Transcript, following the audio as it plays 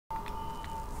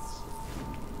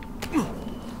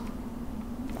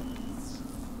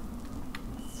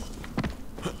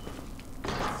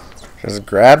Just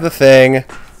grab the thing.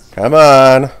 Come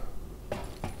on.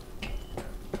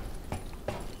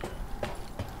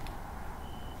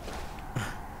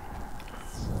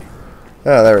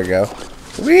 Oh, there we go.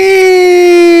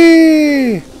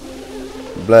 Whee!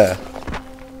 Blah.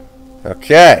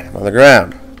 Okay, I'm on the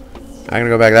ground. I'm gonna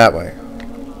go back that way.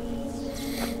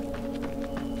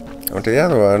 I went to the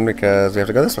other one because we have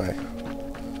to go this way.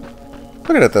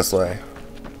 Look at it this way.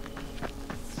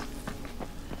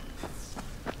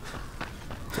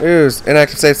 Ooh,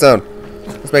 inactive safe zone.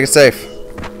 Let's make it safe.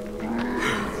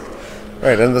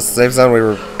 Right, isn't this the safe zone we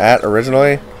were at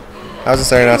originally? How is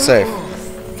this area not safe?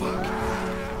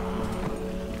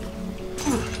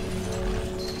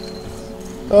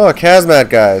 Oh, Kazmat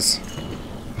guys.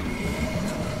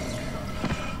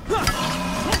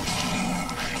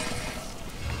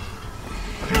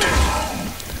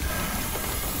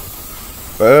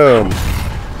 Boom.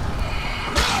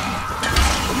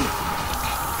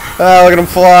 Oh, look at him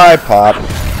fly, pop.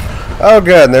 Oh,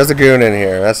 good, and there's a goon in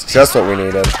here. That's just what we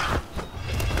needed.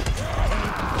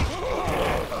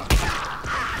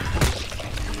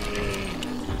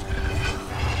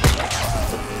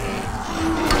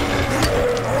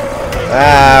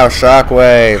 Ow,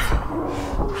 shockwave.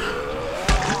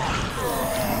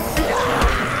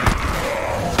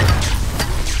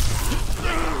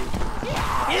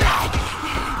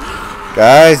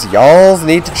 Guys, y'all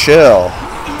need to chill.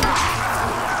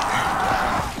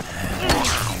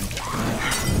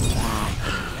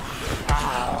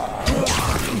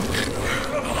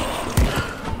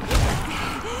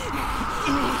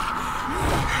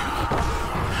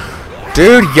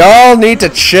 Dude, y'all need to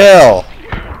chill.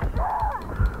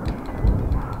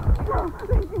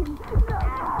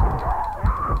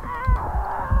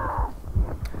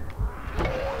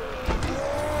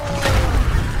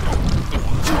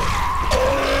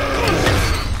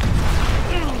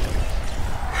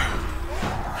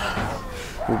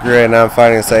 Great, now I'm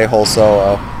fighting this a-hole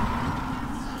solo.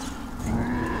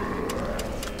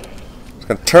 Just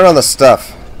gonna turn on the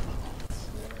stuff.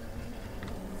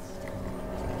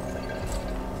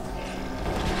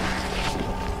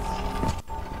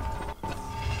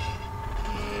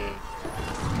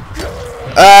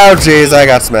 Oh jeez, I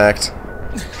got smacked.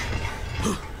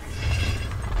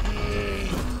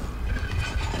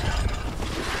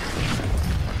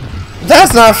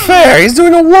 That's not fair! He's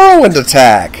doing a whirlwind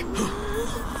attack!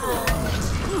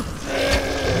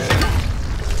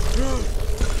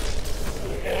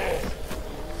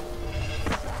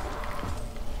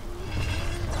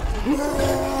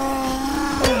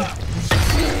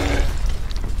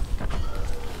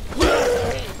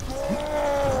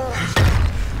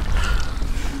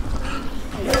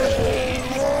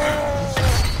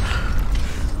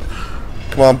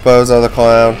 Come on, Bozo the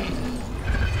Clown.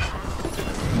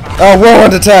 Oh,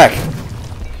 whirlwind attack!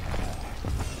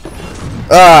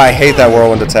 Ah, I hate that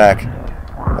whirlwind attack.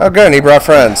 Oh good, and he brought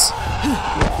friends.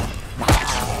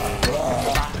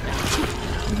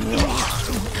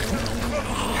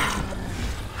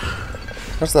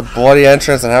 What's the bloody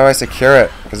entrance and how do I secure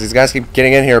it? Because these guys keep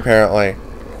getting in here apparently.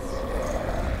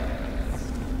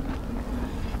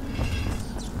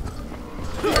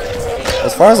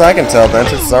 As far as I can tell, the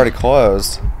entrance is already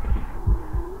closed.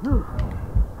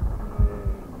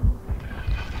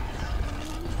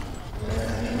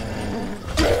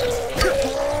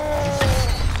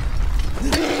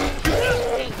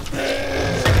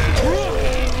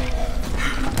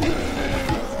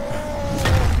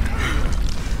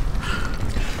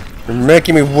 You're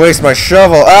making me waste my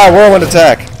shovel. Ah, whirlwind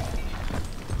attack.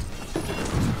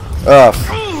 Ugh.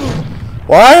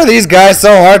 Why are these guys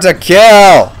so hard to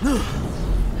kill?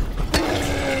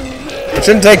 It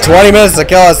shouldn't take 20 minutes to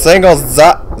kill a single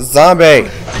zombie.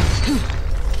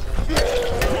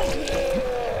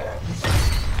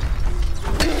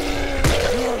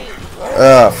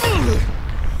 Ugh.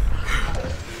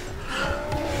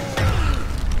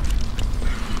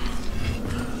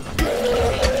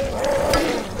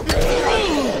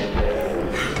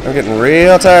 I'm getting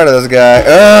real tired of this guy. Ugh,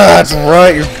 that's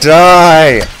right, you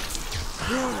die!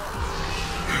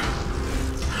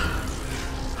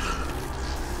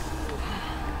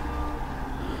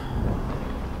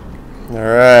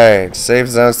 Alright, safe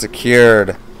zone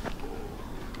secured.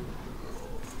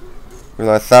 Even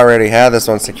though I thought we already had this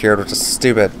one secured, which is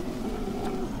stupid.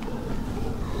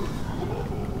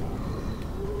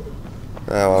 Oh,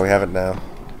 well, we have it now.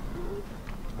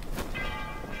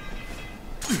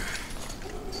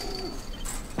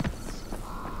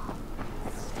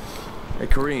 Hey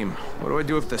Kareem, what do I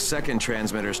do if the second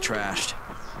transmitter's trashed?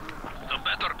 The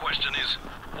better question is,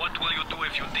 what will you do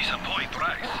if you disappoint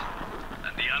Rice?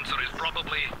 And the answer is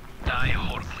probably die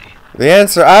horribly. The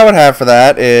answer I would have for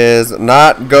that is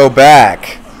not go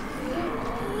back.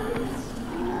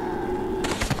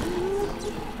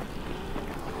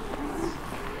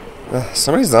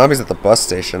 So many zombies at the bus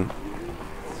station.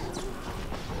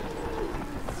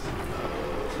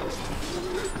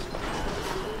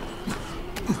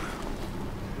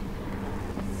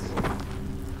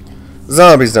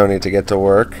 Zombies don't need to get to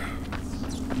work.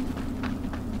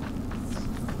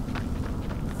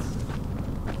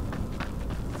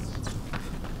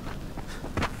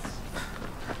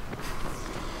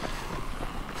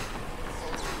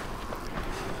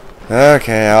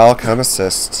 Okay, I'll come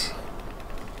assist.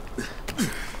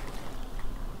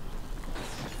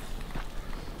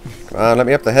 Come on, let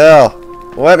me up the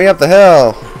hill. Let me up the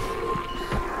hill.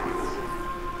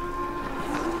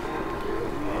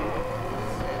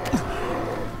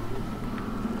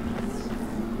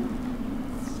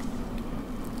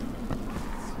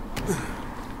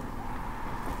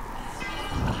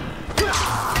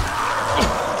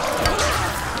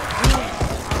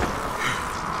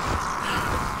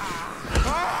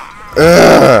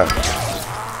 Ugh.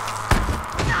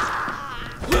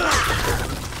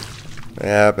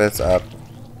 Yep, it's up.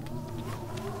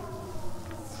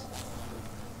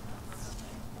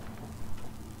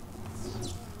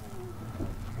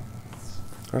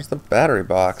 Where's the battery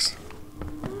box?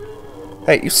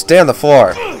 Hey, you stay on the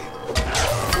floor.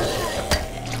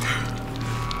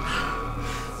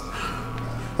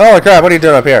 Holy crap, what are you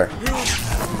doing up here?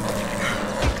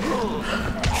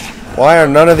 Why are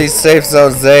none of these safe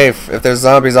zones safe if there's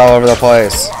zombies all over the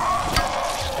place?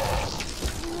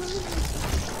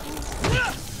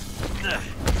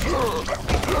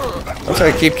 I'm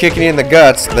trying to keep kicking you in the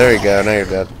guts. There you go, now you're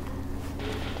dead.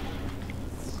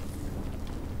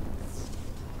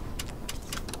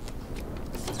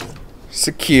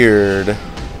 Secured.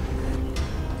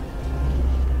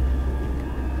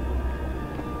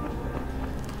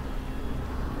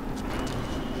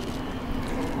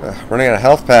 Running out of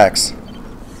health packs.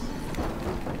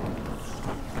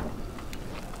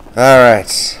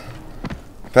 Alright.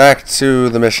 Back to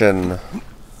the mission.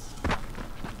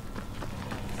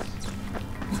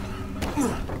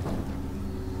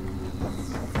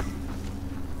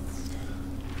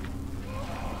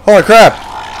 Holy crap!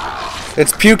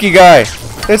 It's Pukey Guy!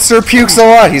 It's Sir Pukes a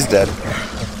lot! He's dead.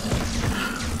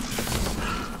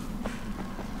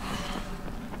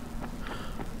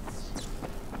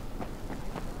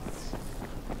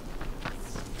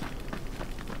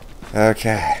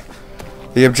 Okay.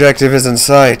 The objective is in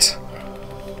sight.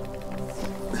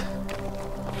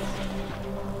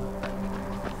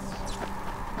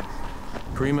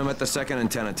 Premium at the second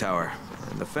antenna tower.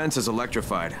 The fence is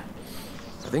electrified.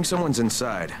 I think someone's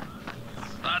inside.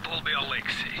 That will be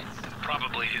Alexei.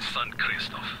 Probably his son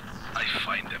Christoph. I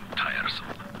find them tiresome.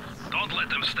 Don't let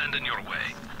them stand in your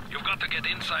way. You've got to get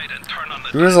inside and turn on the...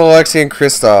 Who is Alexei and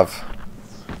Christoph?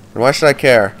 And why should I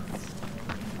care?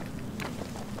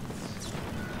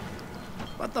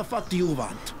 What the fuck do you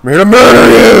want? I'm here to murder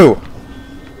you!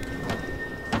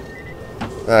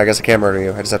 I guess I can't murder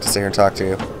you. I just have to sit here and talk to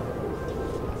you.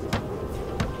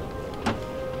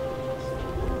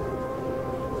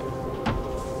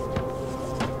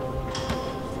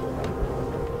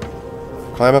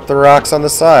 Climb up the rocks on the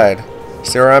side.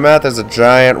 See where I'm at? There's a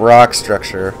giant rock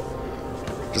structure.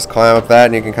 Just climb up that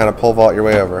and you can kind of pole vault your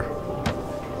way over.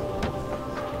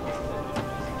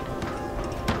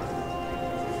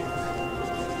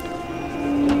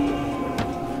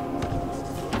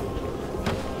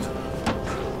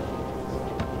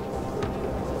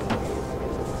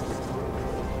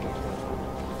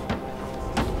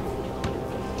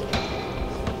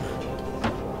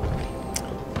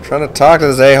 Trying to talk to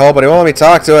this a-hole, but he won't let me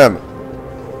talk to him.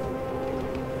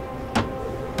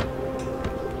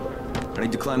 I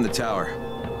need to climb the tower.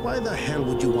 Why the hell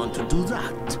would you want to do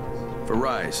that? For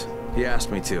Rise. He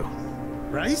asked me to.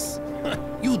 Rice?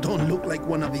 You don't look like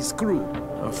one of his crew.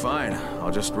 Oh, fine.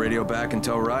 I'll just radio back and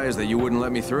tell Rise that you wouldn't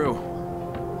let me through.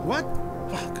 What?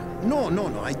 Fuck. No,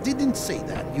 I didn't say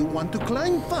that. You want to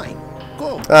climb? Fine.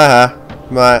 Go. Uh-huh.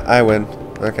 I win.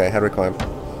 Okay, how do we climb?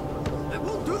 I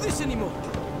won't do this anymore.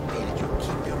 Will you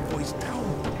keep your voice down?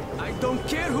 I don't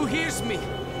care who hears me.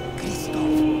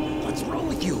 Christoph, what's wrong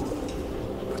with you?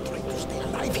 We're trying to stay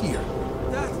alive here.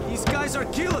 These guys are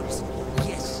killers.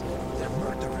 Yes, they're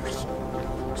murderers.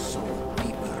 So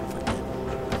we burn for them.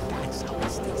 That's how we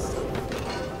stay safe.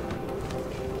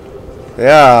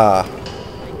 Yeah.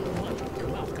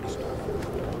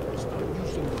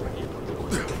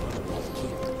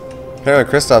 Apparently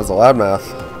Kristoff's a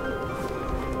loudmouth.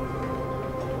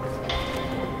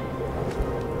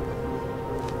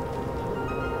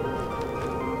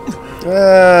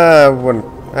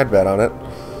 I'd bet on it.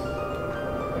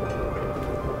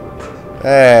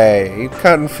 Hey, you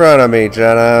cut in front of me,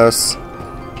 Genos.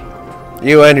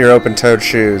 You and your open-toed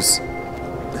shoes.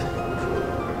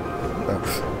 Oh.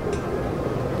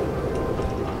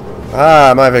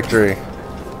 Ah, my victory.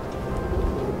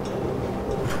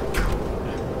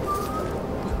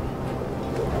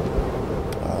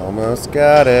 Almost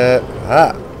got it.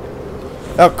 Ah.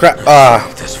 Oh, crap.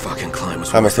 Ah. This fucking climb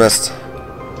was I almost missed.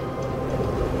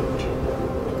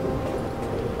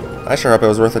 I sure hope it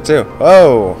was worth it too.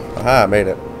 Oh! Aha, made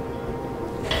it.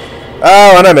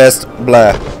 Oh, and I missed.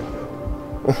 Blah.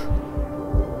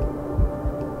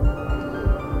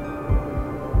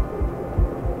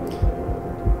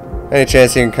 Any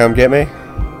chance you can come get me?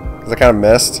 Because I kind of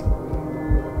missed.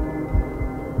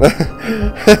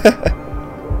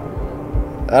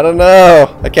 I don't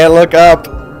know. I can't look up.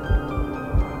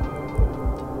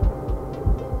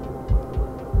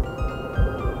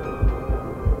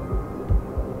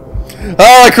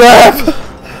 Holy crap!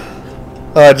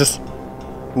 Oh, I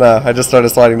just started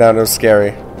sliding down. It was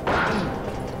scary.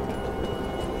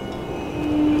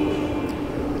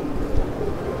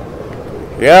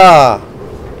 Yeah!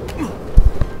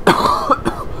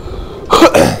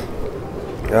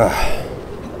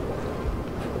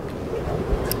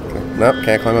 Nope,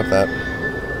 can't climb up that.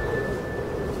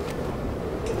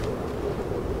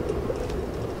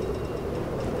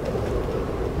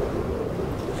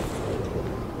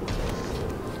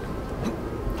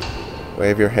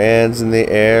 Wave your hands in the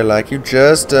air like you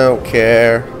just don't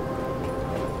care.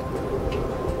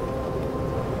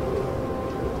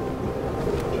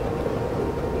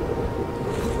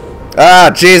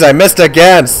 Ah, jeez, I missed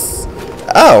again.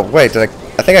 Oh, wait, I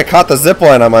think I caught the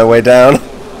zipline on my way down.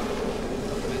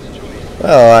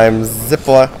 Oh, I'm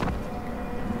zipline.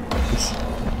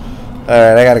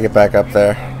 Alright, I gotta get back up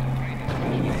there.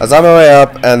 I was on my way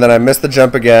up, and then I missed the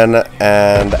jump again,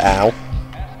 and ow.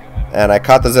 And I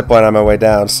caught the zipline on my way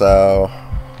down, so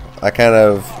I kind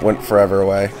of went forever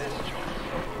away.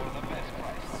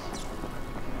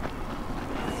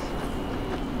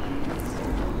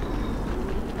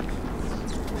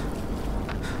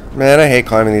 Man, I hate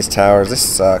climbing these towers. They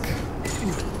suck.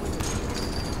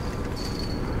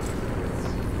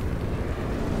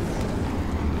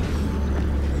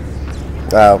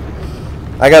 Oh.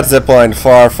 I got ziplined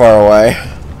far, far away.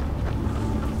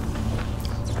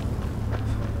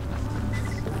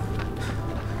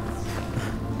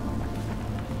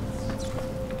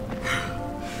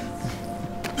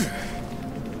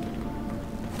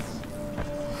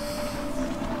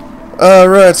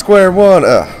 Alright, square one.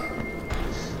 Ugh.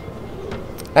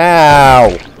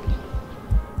 Ow!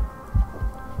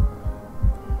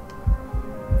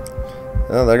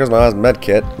 Oh, there goes my last med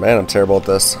kit. Man, I'm terrible at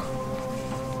this.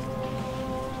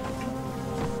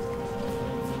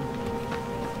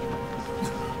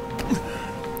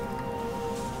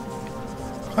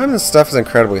 Climbing this stuff is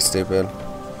incredibly stupid.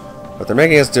 But they're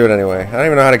making us do it anyway. I don't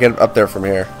even know how to get up there from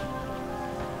here.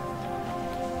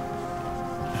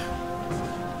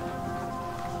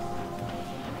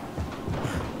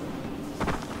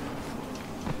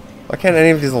 Why can't any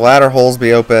of these ladder holes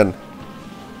be open?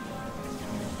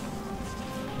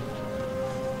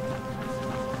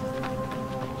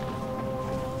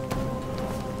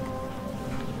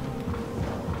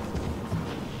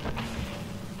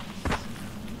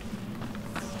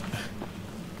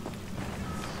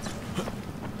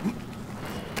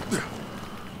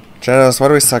 Genos, why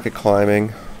do we suck at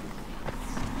climbing?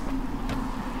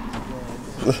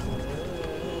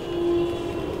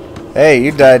 Hey,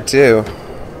 you died too.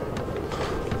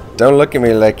 Don't look at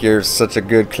me like you're such a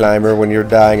good climber when you're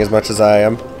dying as much as I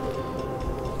am.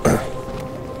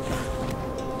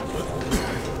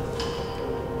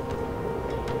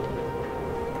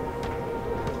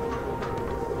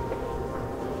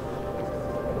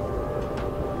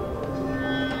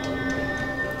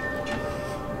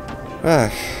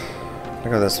 I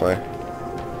go this way.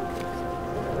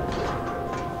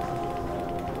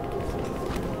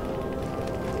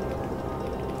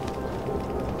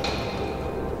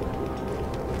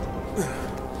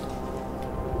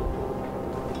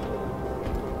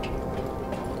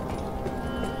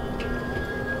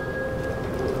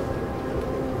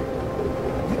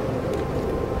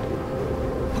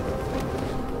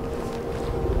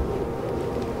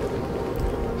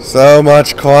 So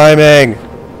much climbing!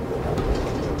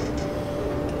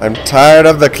 I'm tired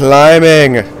of the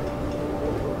climbing!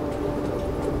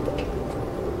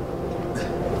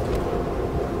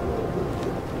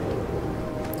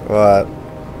 What?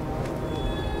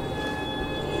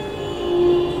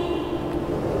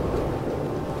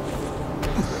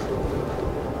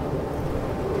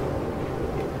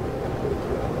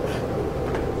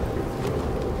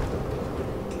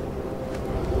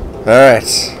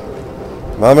 Alright.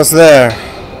 I'm almost there.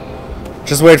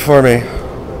 Just wait for me.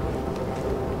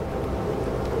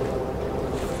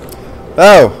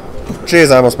 Oh!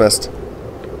 Jeez, I almost missed.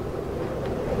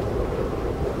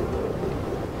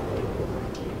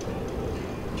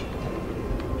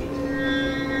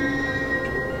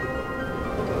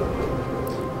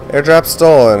 Airdrop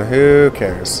stolen. Who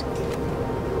cares?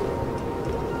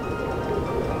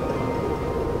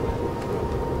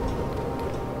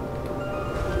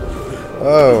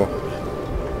 Oh.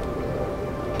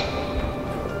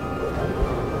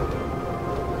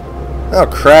 Oh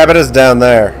crap, it is down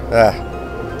there. Ah.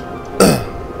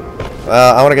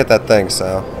 Well, I want to get that thing,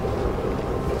 so.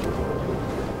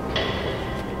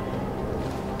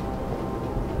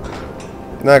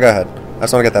 No, go ahead. I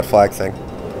just want to get that flag thing.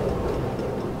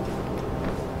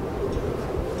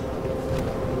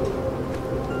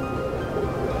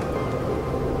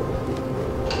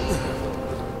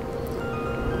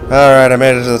 Alright, I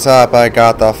made it to the top. I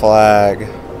got the flag.